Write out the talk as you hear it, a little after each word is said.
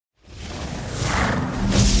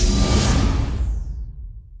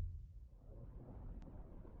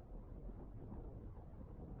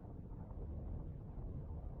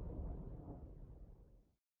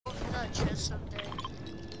chest up there.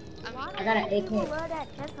 I got an AK. People love that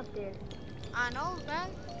chest up there. I know, bro.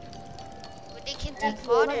 But they can take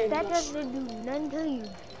But fodder. that doesn't do nothing to you.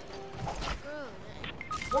 Bro,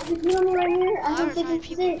 What's he doing me right here? a lot I'm of taking times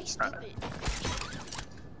people be shit. stupid.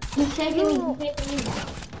 He's shaking me. He's shaking me.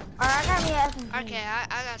 Alright, I got me an SMG. Okay,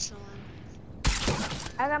 I got someone.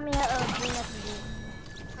 I got me a green SMG.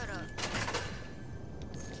 Hold up.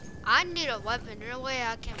 I need a weapon. No way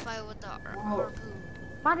I can fight with the harpoon.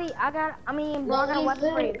 Monty, bro, I got a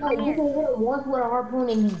weapon for you. Come You here. can hit him once with a harpoon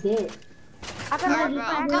and he's dead. I got a Alright,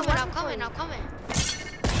 weapon bro, for you. I'm coming.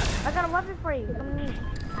 I got a weapon for you. Come here.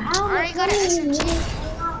 How I already got an SMG.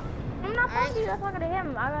 I'm not talking to you. That's not gonna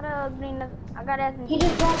him. I got a green. I got an He SMG.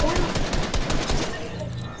 just dropped down.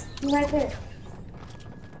 He's right there.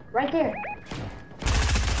 Right there.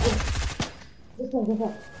 This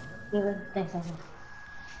one. Yeah, thanks.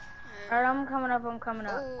 Alright, I'm coming up.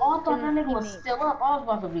 Oh, I thought that nigga was still up. I was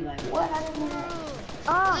about to be like, what? How did he do that?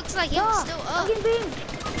 Oh, Looks like he was still up. I'm getting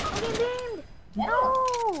beamed. Yeah.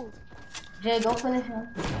 No. Jay, go finish him.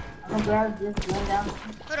 I'm gonna grab this gun down.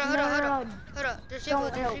 Hold up. There's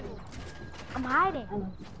people. I'm hiding.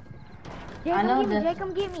 Jay, I know Jay, this.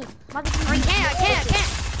 come get me. I can't.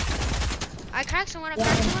 I cracked someone. I fell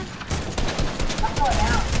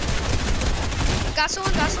down. Got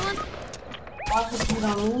someone. Watch this shit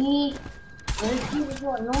on me. This shit is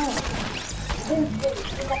so annoying.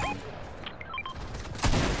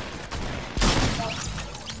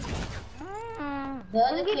 The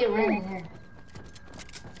other kid ran in here.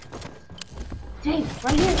 Jay,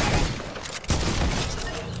 right here.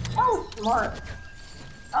 Oh, smart.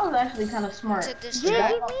 That was actually kind of smart. Jay,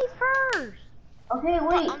 get me first. Okay,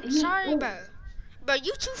 wait. I'm sorry, bro. But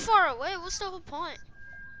you too far away. What's the whole point?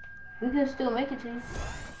 We can still make it, Jay.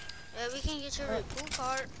 Yeah, we can get your pool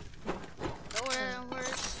card. Go where it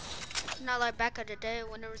works. Not like back in the day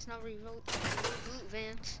when there was no remote boot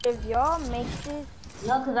vans. If y'all make this,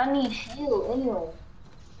 No, because I need shield anyway.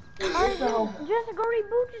 just go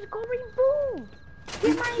reboot.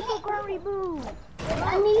 Get my info, go reboot.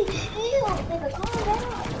 I need shield, nigga. Calm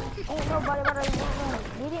down. Ain't nobody but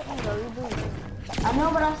get it and go reboot. I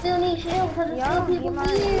know, but I still need shield because there's still people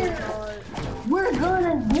here. We're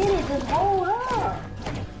gonna get it. Just hold up.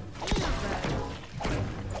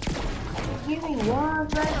 Give me one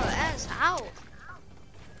second. Ass out.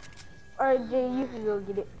 Alright, Jay, you can go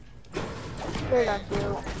get it. Sure, got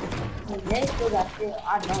shield. They still got shield.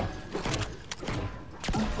 I don't.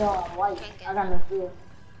 I'm still on white. I got no shield.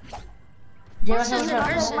 Horse is in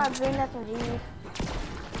person. My green SMG.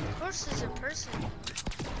 Horse is in person.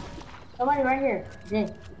 Somebody right here.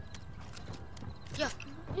 Jay. Yeah.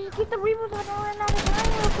 Just get the reboot so I don't run out of time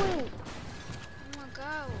real quick. Oh my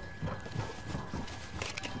god.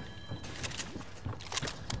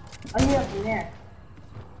 Oh, you up in there.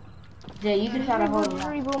 Jay, you can try to hold him.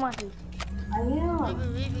 Reboot my piece. I am.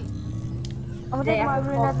 Reboot. I'm gonna take my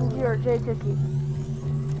green SMG or Jay took it.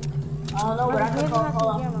 I don't know, but I can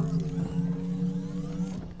call him.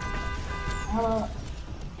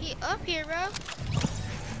 He up here, bro.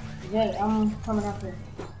 Jay, I'm coming up here.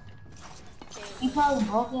 He probably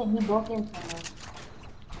broke in. He broke in somewhere.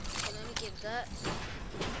 Okay, let me get that.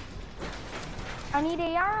 I need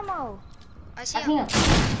ammo. I see I him. can't.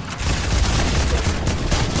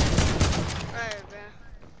 Alright,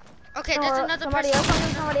 bro. Okay, No, there's another somebody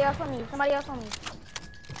person. Somebody else on me.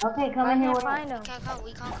 Okay, come in here with us. Find him.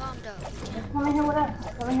 We can't come though. Just come in here with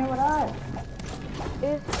us. Come in here with us.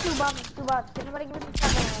 It's two bots. Can somebody give me the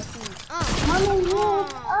shotgun, please? Come in here with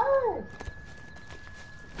us.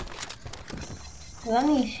 Cause I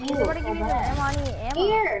need shield. Somebody give me the ammo. I need ammo.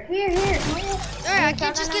 Here. Come here. Alright, I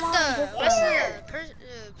can't just get the rest of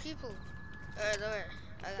the people. Alright.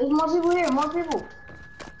 There's more people here. More people.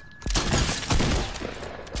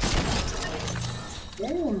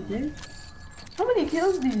 Damn, dude. How many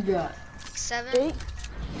kills do you got? 7. 8.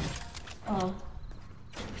 Oh.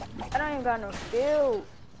 I don't even got no shield.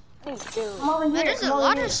 Need shield. Come over Man, here. there's a Come over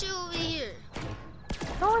lot here. of shit over here.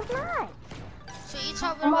 No, it's not. So you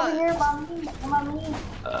talking Come over about? here by me. Come by me.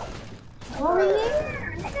 Come over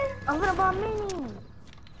here, nigga. I'm gonna buy minis.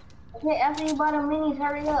 Okay, after you buy the minis,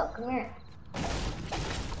 hurry up. Come here.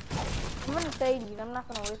 I'm gonna save these. I'm not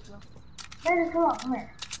gonna waste them. Dennis, come on. Come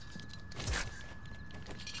here.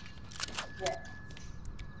 Yeah.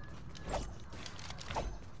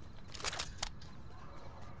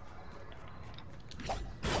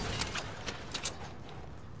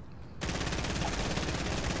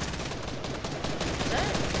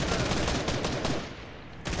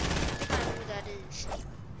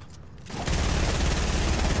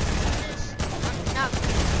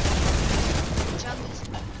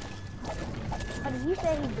 But he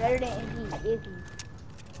said he better than MP? Is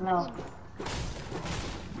he? No.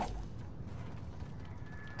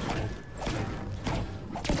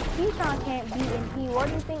 Keyshawn can't beat MP. What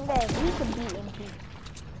do you think that he could beat MP?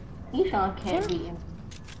 Keyshawn can't beat him.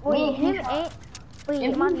 Wait, him and wait,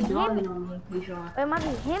 it might be him. It might be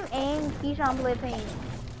him and Keyshawn play the same.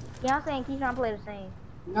 Yeah, I'm saying Keyshawn play the same.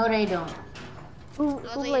 No, they don't. Who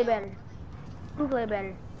play better? Who play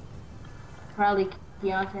better? Probably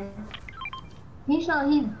Keontae.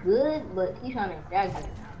 Keyshawn, he's good, but Keyshawn ain't that good.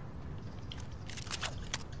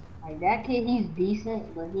 Like that kid, he's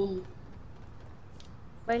decent, but he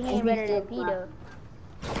ain't better than MP though.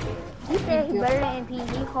 He said he's better than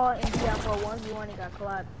MP. He called MP out for 1v1 and got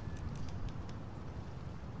clapped.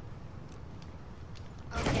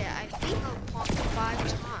 Okay, I beat him 5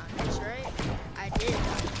 times, right? I did.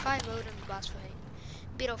 I 5-0'd in the boss fight.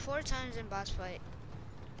 Beat him 4 times in boss fight.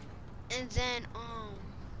 And then,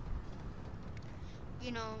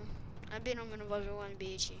 you know, I beat him in the 1v1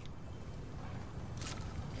 BHE.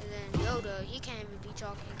 And then Yoda, he can't even be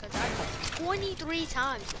talking because I beat 23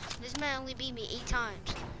 times. This man only beat me 8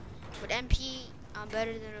 times. With MP, I'm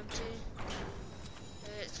better than him too.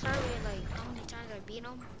 It's probably like how many times I beat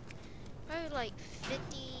him? Probably like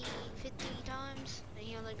 50 times. And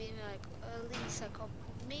he only beat me like at least a couple,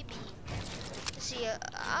 maybe. Let's see,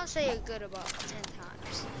 I'll say a good about 10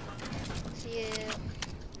 times. So yeah,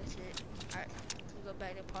 that's it. Alright, we'll go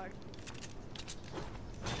back to party.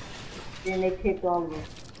 then they kicked all of us.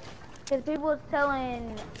 Cause people was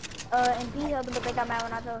telling MP health, but they got mad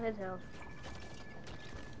when I told his health.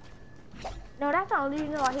 No, that's the only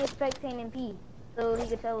reason why he was spectating MP, so he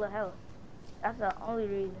could tell the health. That's the only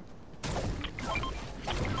reason.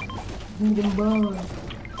 Beat him, boy.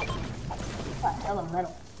 What hell of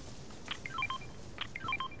metal?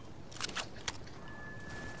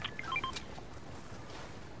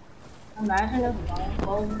 Imagine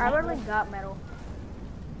if I really got metal.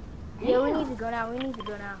 Yeah, we need to go now. We need to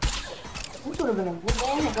go now. This would have been a good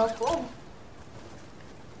game to go slow.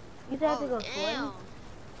 You said to go slow.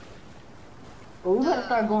 But we better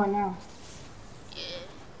start going now.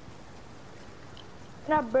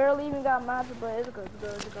 And I barely even got matches, but it's good,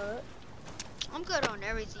 it's good. I'm good on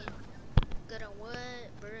everything. Good on wood,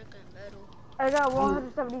 brick, and metal. I got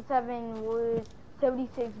 177 wood,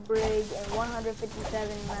 76 brick, and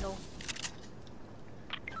 157 metal.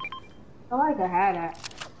 I like to have that.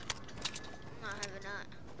 I'm not having that.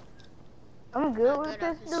 I'm good Not with good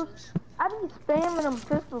at pistols. I be spamming them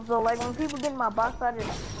pistols though, like when people get in my box, I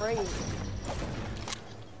just spray it.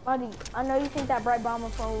 Buddy, I know you think that bright bomber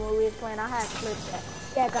from when we was playing, I had flipped that.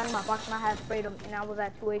 Yeah, I got in my box and I had sprayed him and I was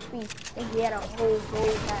at 2 HP and he had a whole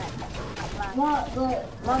gold pack.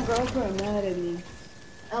 My girlfriend mad at me.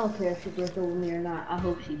 I don't care if she gets over me or not. I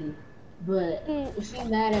hope she do. But she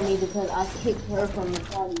mad at me because I kicked her from the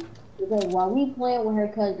party. Because while we playing with her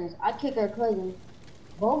cousins, I kick her cousins.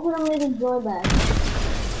 Both of them niggas join back.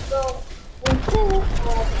 So when she was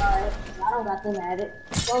like, alright, I don't got them at it.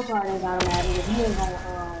 So far they got them at it. If you ain't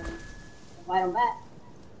gonna invite them back.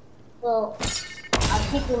 So I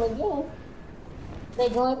kicked them again. They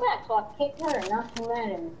going back, so I kicked her and now she's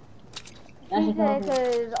mad at me. She said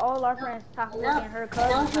because all our friends talk about her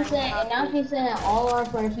cousins. Now she's saying all our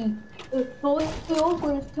friends, all your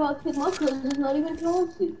friends toxic. My cousin's not even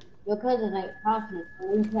toxic. Your cousins ain't toxic.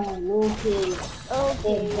 We telling little kids.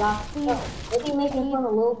 Okay. They be making fun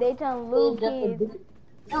of little kids. They tell little kids.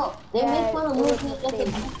 No, they make fun of little kids just to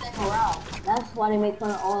boost their morale. That's why they make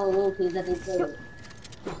fun of all the little kids that they play with.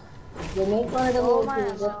 They make fun of the little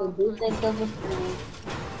kids just to boost their self-esteem.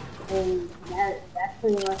 And that's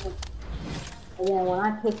pretty much it. And then when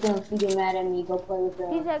I kick them, she get mad at me, go play with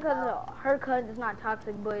them. She said because her cousin's not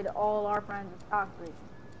toxic, but all our friends is toxic.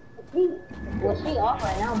 Well, she off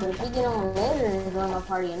right now, but if we get on later and join my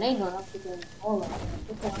party and they join, I'm kicking all of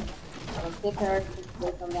them. I'll kick her,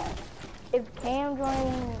 she'll come back. If Cam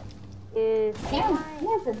joining is Cam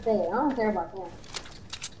has to say it. I don't care about Cam.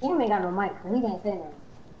 Cam ain't got no mic, so he can't say nothing.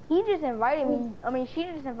 He just invited me. I mean, she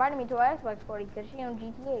just invited me to an Xbox party because she on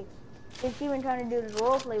GTA. And she been trying to do this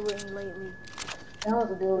roleplay with me lately. I don't know what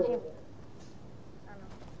to do with it. I don't know.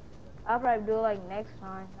 I'll probably do it like next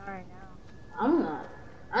time, not right now. I'm not.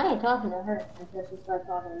 I ain't talking to her until she starts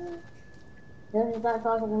talking to me. Until she starts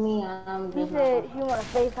talking to me, I'm just. She said she want to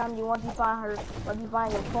FaceTime you once you find her, once you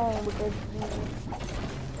find your phone because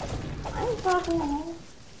I ain't talking to her.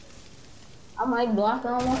 I might block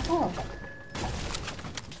her on my phone.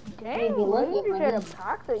 Dang, you just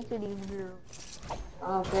toxic to these girls. I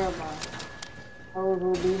don't care about it. Hoes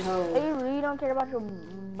will be hoes. Hey, you really don't care about your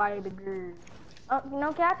baby girl.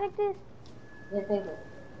 No, can I take this? Yeah, take it.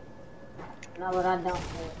 Not what I don't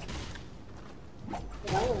care. I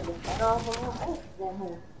would have been better off with my ex than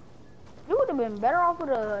her. You would have been better off with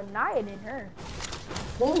a Naya than her.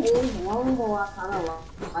 Thing is, one reason why I kind of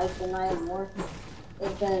like the Naya more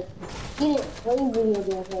is that he didn't play video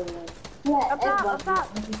games every day. He had Xbox,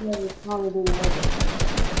 and he played Call of Duty.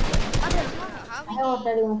 I have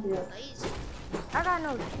 31 for you. I got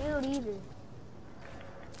no shield either.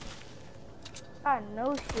 I got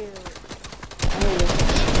no shield.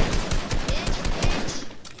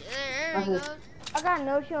 There we go. I got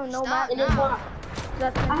no shield, no map. It is why.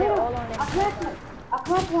 That's gonna say all on it. I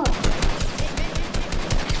cracked one.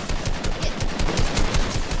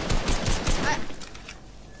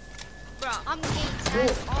 Bro, I'm getting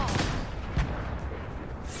tagged off.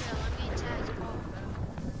 Yeah, I'm getting tagged off, bro.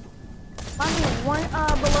 I mean, one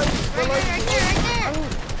below you. Right there.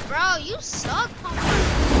 Bro, you suck, punk.